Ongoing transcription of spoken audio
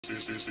Hey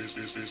everybody,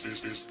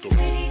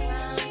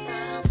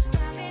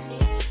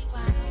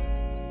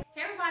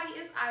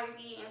 it's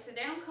Ivy, and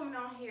today I'm coming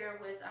on here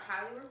with a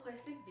highly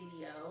requested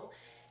video.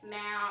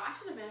 Now, I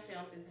should have been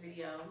filmed this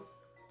video,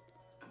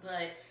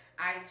 but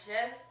I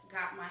just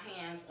got my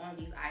hands on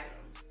these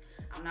items.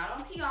 I'm not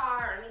on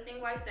PR or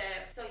anything like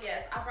that. So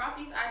yes, I brought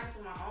these items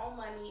with my own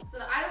money. So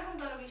the items I'm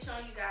going to be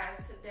showing you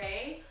guys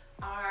today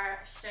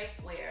are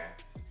shapewear.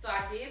 So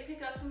I did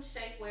pick up some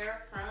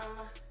shapewear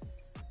from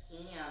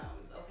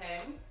SKIMS,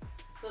 okay?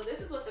 So this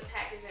is what the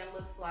packaging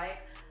looks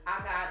like. I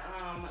got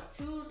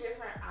two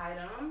different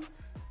items.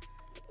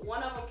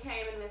 One of them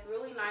came in this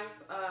really nice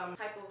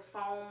type of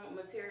foam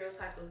material,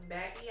 type of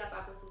baggie. I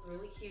thought this was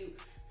really cute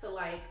to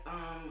like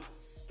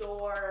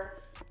store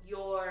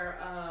your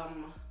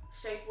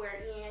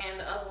shapewear in. And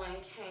the other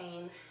one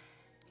came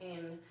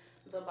in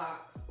the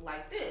box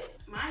like this.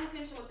 My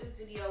intention with this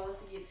video was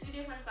to get two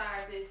different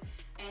sizes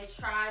and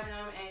try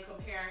them and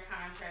compare and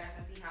contrast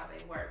and see how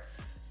they work.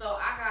 So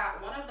I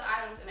got one of the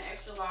items in an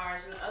extra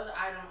large and the other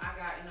item I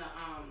got in a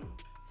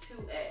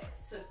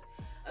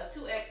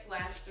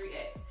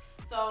 2X/3X.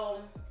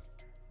 So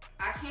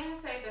I can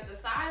say that the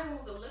sizing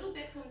was a little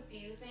bit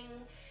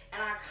confusing,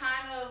 and I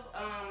kind of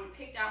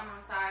picked out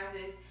my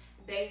sizes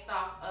based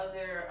off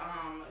other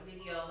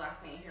videos I've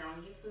seen here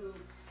on YouTube.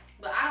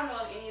 But I don't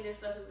know if any of this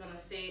stuff is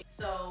gonna fit.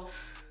 So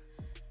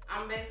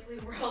I'm basically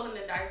rolling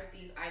the dice with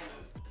these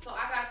items. So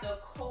I got the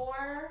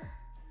Core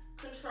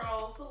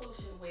Control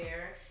Solution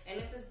Wear, and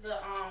this is the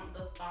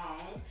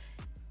thong.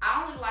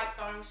 I only like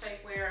thong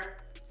shapewear.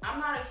 I'm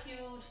not a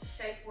huge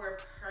shapewear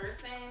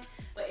person,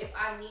 but if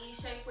I need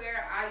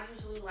shapewear, I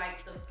usually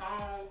like the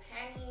thong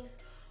panties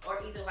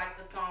or either like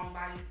the thong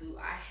bodysuit.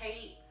 I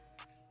hate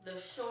the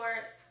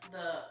shorts,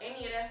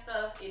 any of that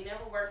stuff. It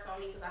never works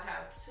on me because I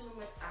have too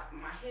much,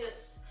 my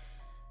hips,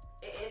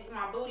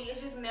 my booty,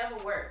 it just never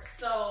works.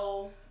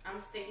 So I'm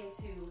sticking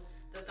to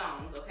the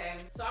thongs, okay?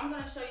 So I'm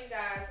gonna show you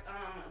guys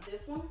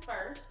this one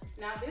first.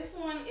 Now this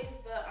one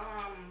is the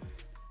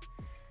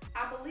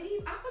I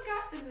believe, I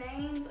forgot the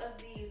names of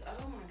these.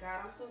 Oh my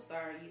God, I'm so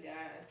sorry, you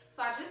guys.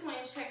 So I just went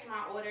and checked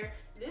my order.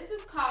 This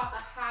is called the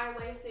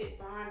high-waisted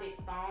bonded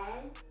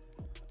thong.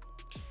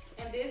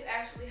 And this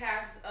actually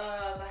has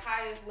the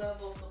highest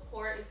level of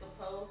support it's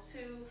supposed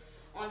to.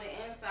 On the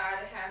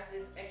inside, it has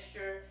this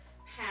extra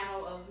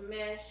panel of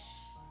mesh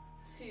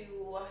to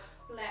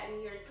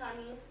flatten your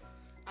tummy.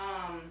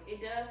 It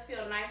does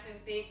feel nice and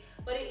thick,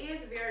 but it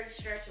is very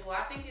stretchable.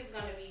 I think it's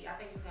gonna be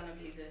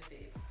a good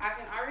fit. I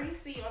can already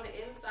see on the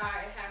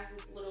inside it has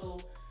this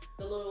little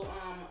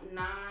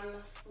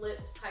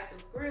non-slip type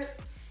of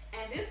grip,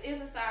 and this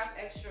is a size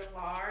extra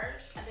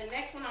large. And the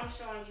next one I'm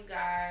showing you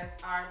guys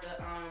are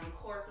the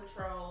Core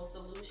Control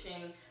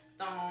Solution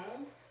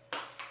Thong,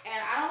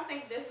 and I don't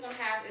think this one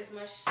has as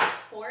much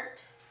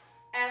support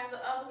as the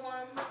other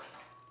one.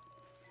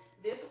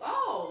 This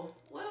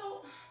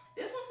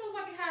one feels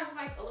like it has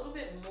like a little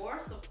bit more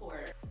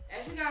support.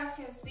 As you guys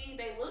can see,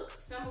 they look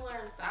similar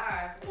in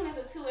size. This one is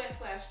a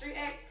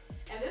 2X/3X,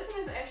 and this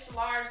one is an extra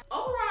large.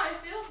 Overall, it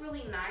feels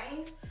really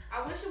nice.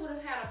 I wish it would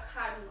have had a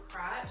cotton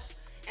crotch,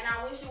 and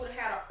I wish it would have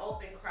had an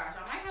open crotch.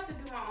 I might have to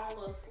do my own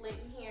little slit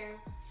in here.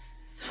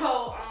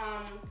 So,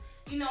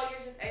 you know,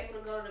 you're just able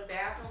to go to the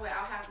bathroom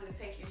without having to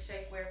take your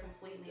shapewear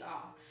completely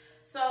off.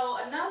 So,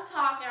 enough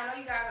talking. I know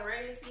you guys are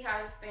ready to see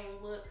how this thing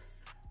looks.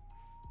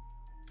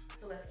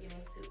 So let's get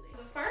into it.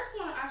 The first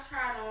one I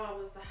tried on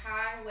was the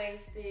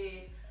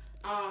high-waisted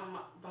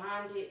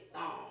bonded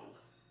thong.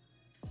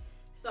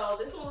 So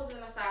this one was in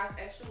a size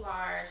extra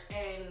large,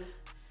 and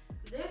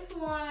this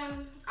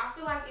one, I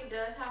feel like it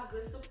does have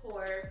good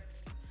support.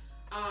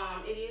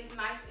 It is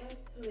nice and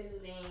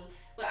smoothing,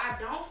 but I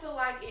don't feel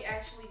like it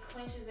actually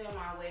clenches in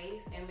my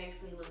waist and makes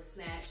me look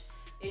snatched.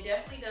 It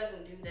definitely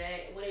doesn't do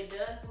that. What it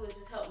does do is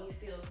just help me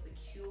feel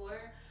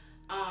secure.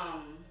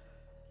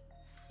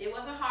 It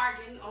wasn't hard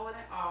getting on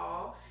at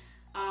all,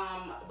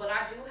 but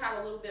I do have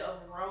a little bit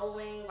of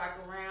rolling like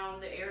around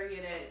the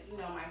area that, you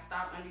know, might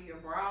stop under your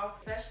bra,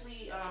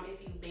 especially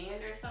if you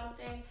bend or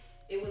something.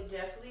 It would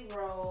definitely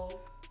roll.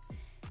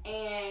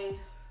 And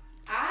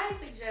I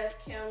suggest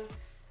Kim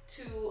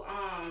to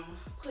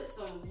put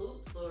some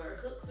loops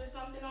or hooks or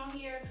something on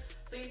here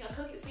so you can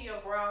hook it to your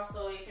bra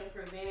so it can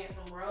prevent it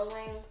from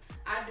rolling.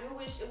 I do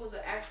wish it was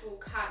an actual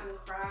cotton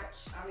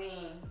crotch. I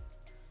mean,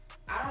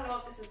 I don't know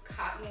if this is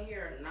cotton in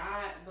here or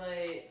not,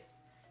 but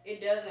it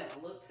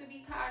doesn't look to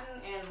be cotton,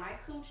 and my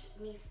cooch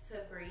needs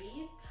to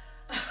breathe.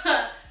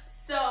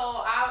 So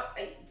I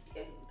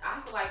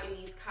feel like it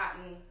needs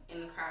cotton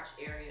in the crotch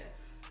area,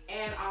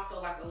 and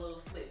also like a little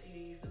slit for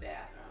you to use the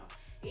bathroom.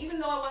 Even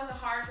though it wasn't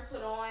hard to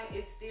put on,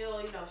 it's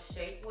still, you know,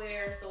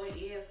 shapewear, so it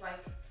is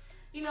like,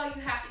 you know,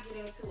 you have to get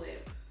into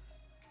it.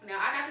 Now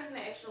I got this in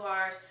an extra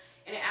large,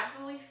 and it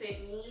absolutely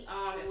fit me.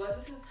 It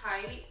wasn't too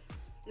tight.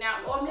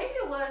 Now, or maybe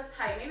it was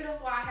tight. Maybe that's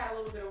why I had a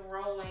little bit of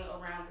rolling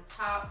around the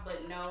top,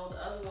 but no,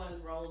 the other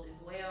one rolled as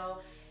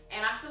well.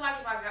 And I feel like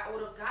if I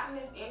would have gotten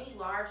this any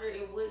larger,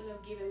 it wouldn't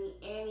have given me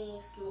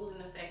any smoothing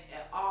effect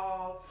at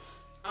all.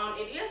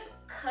 It is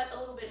cut a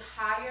little bit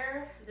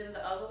higher than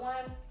the other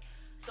one.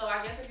 So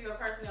I guess if you're a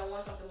person that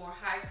wants something more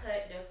high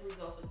cut, definitely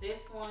go for this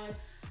one.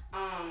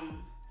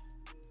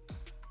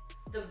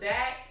 The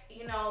back,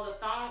 you know, the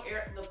thong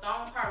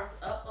part was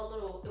up a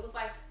little. It was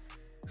like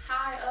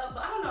high up,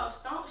 but I don't know.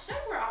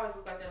 Shapewear always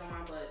look like that on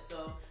my butt,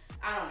 so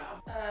I don't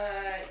know.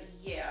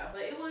 Yeah,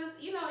 but it was,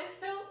 you know, it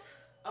felt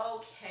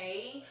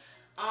okay.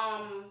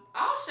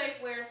 All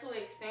shapewear to an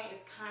extent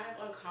is kind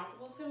of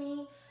uncomfortable to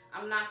me.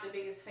 I'm not the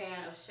biggest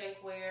fan of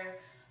shapewear,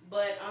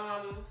 but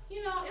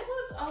you know, it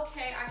was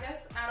okay. I guess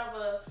out of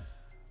a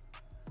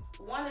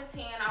 1 to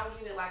 10, I would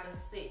give it like a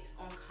 6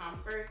 on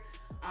comfort.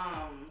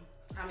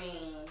 I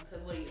mean,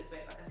 because what do you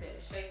expect? Like I said,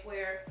 the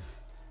shapewear.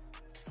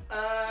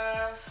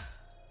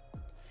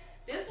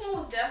 This one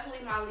was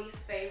definitely my least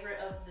favorite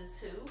of the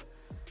two.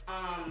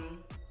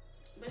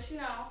 But you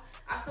know,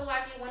 I feel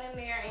like it went in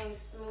there and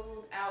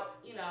smoothed out,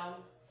 you know,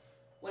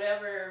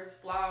 whatever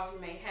flaws you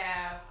may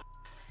have.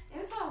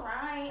 And it's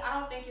alright. I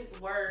don't think it's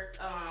worth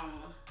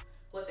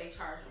what they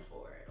charging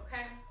for it,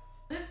 okay?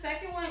 This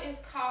second one is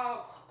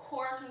called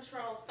Core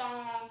Control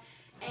Thong.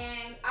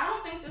 And I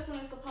don't think this one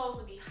is supposed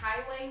to be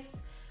high waist,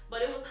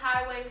 but it was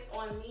high waist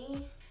on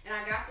me. And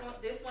I got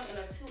this one in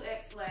a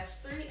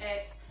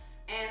 2X/3X.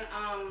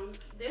 And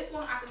this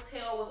one I could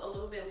tell was a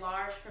little bit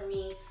large for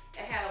me. It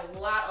had a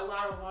lot of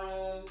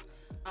room.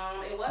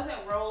 It wasn't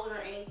rolling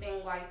or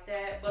anything like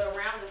that, but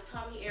around the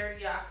tummy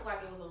area, I feel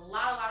like it was a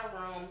lot of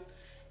room.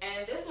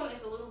 And this one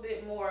is a little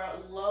bit more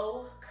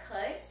low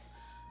cut.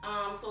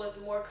 So it's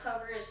more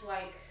coverage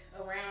like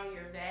around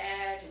your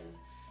vag and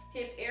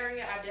hip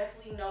area. I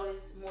definitely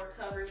noticed more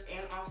coverage,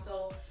 and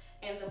also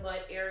in the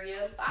butt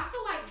area. I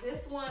feel like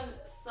this one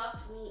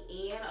sucked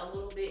me in a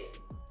little bit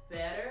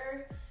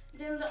better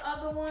than the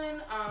other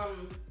one.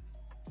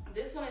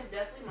 This one is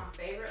definitely my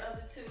favorite of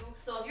the two.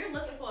 So if you're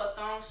looking for a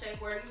thong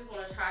shapewear, you just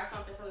want to try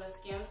something from the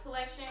SKIMS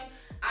collection,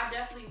 I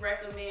definitely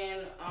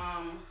recommend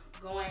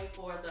going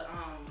for the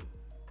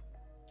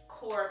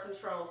Core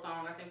Control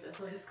Thong. I think that's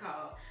what it's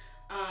called.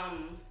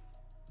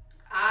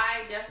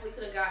 I definitely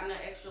could have gotten an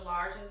extra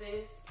large in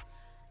this.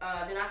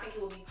 Then I think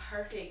it would be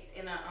perfect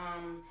in a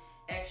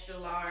extra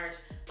large.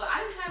 But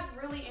I didn't have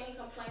really any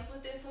complaints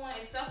with this one,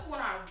 except for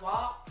when I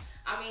walked.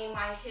 I mean,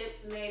 my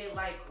hips made it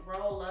like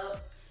roll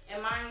up.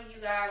 And mind you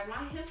guys,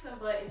 my hips and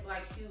butt is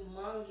like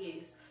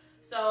humongous.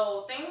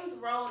 So things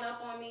rolling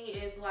up on me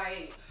is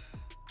like,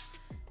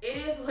 it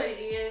is what it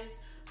is.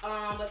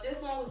 But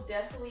this one was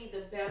definitely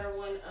the better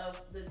one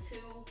of the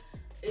two.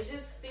 It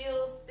just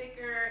feels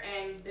thicker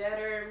and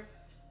better,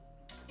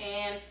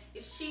 and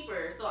it's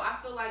cheaper. So I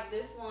feel like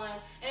this one,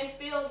 and it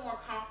feels more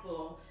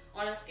comfortable.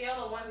 On a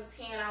scale of 1 to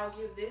 10, I would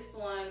give this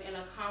one in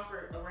a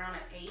comfort around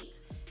an 8.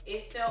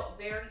 It felt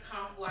very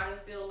comfortable. I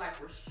didn't feel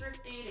like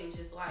restricted and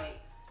just like,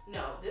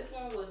 no, this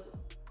one was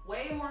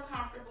way more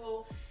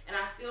comfortable, and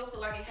I still feel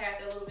like it had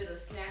that little bit of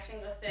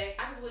snatching effect.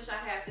 I just wish I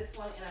had this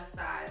one in a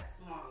size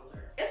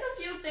smaller. It's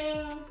a few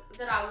things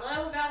that I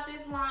love about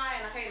this line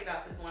and I hate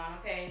about this line,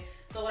 okay?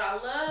 So what I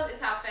love is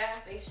how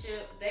fast they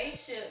ship. They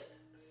ship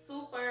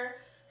super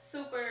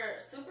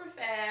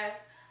fast.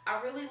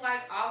 I really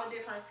like all the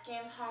different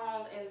skin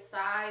tones and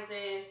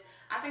sizes.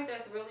 I think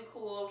that's really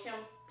cool. Kim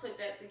put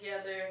that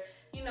together,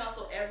 you know,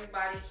 so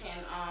everybody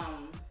can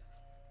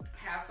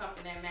have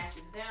something that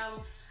matches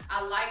them.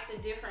 I like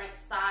the different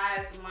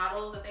size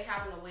models that they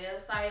have on the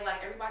website.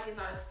 Like, everybody is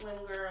not a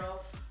slim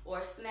girl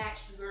or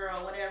snatched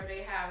girl, whatever.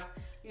 They have,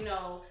 you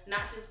know,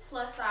 not just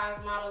plus size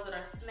models that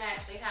are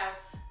snatched. They have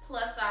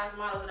plus size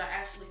models that are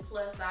actually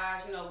plus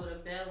size, you know, with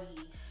a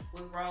belly,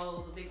 with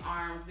rolls, with big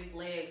arms, big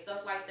legs,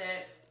 stuff like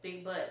that,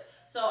 big butts.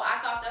 So I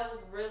thought that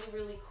was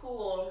really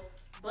cool.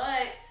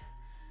 But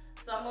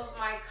some of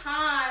my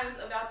cons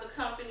about the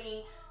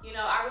company, you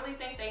know, I really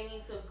think they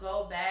need to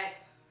go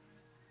back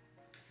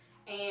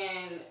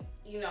and,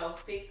 you know,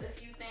 fix a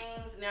few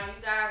things. Now,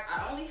 you guys,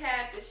 I only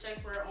had this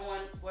shapewear on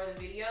for the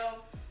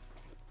video,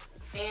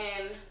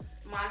 and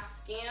my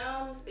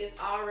SKIMS is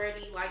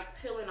already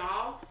like peeling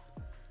off.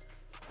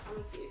 Let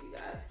me see if you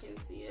guys can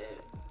see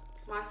it.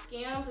 My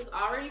SKIMS is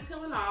already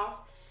peeling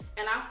off,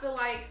 and I feel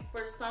like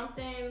for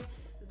something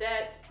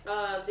that's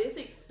this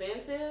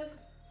expensive,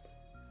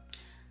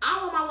 I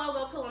don't want my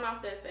logo peeling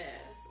off that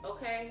fast,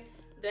 okay?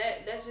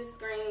 That just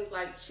screams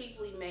like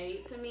cheaply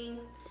made to me.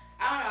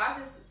 I don't know, I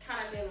just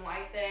kind of didn't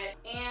like that.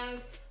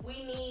 And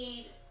we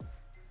need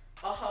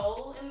a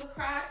hole in the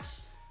crotch,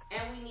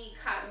 and we need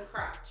cotton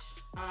crotch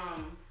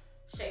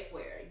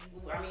shapewear.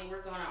 I mean,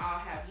 we're gonna all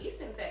have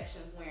yeast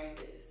infections wearing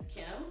this,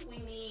 Kim.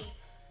 We need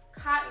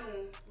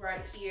cotton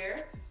right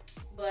here,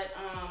 but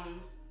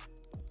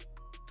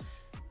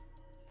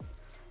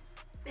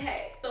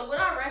hey. So would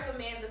I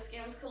recommend the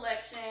SKIMS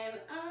collection?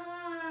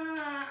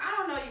 I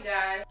don't know, you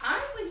guys.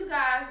 Honestly, you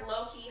guys,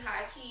 low-key,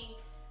 high-key,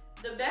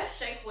 the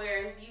best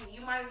shapewear is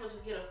you might as well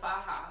just get a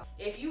faja.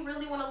 If you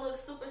really want to look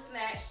super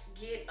snatched,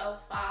 get a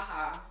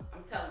faja.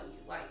 I'm telling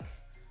you, like,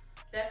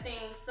 that thing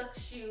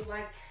sucks you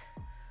like,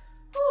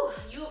 whew,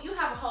 you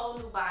have a whole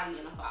new body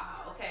in a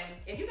faja, okay?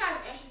 If you guys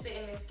are interested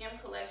in this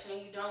SKIMS collection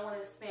and you don't want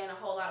to spend a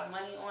whole lot of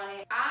money on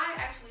it, I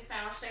actually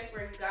found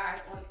shapewear, you guys,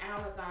 on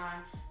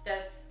Amazon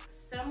that's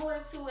similar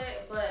to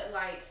it, but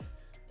like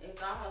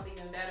it's almost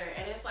even better,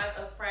 and it's like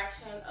a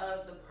fraction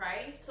of the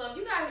price. So if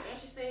you guys are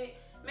interested,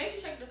 make sure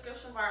you check the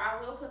description bar. I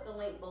will put the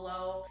link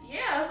below.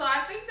 Yeah, so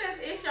I think that's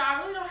it, y'all.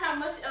 I really don't have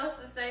much else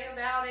to say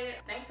about it.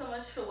 Thanks so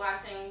much for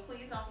watching.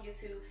 Please don't forget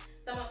to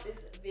thumb up this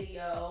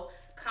video,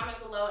 comment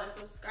below, and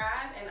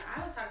subscribe, and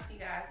I will talk to you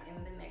guys in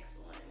the next one.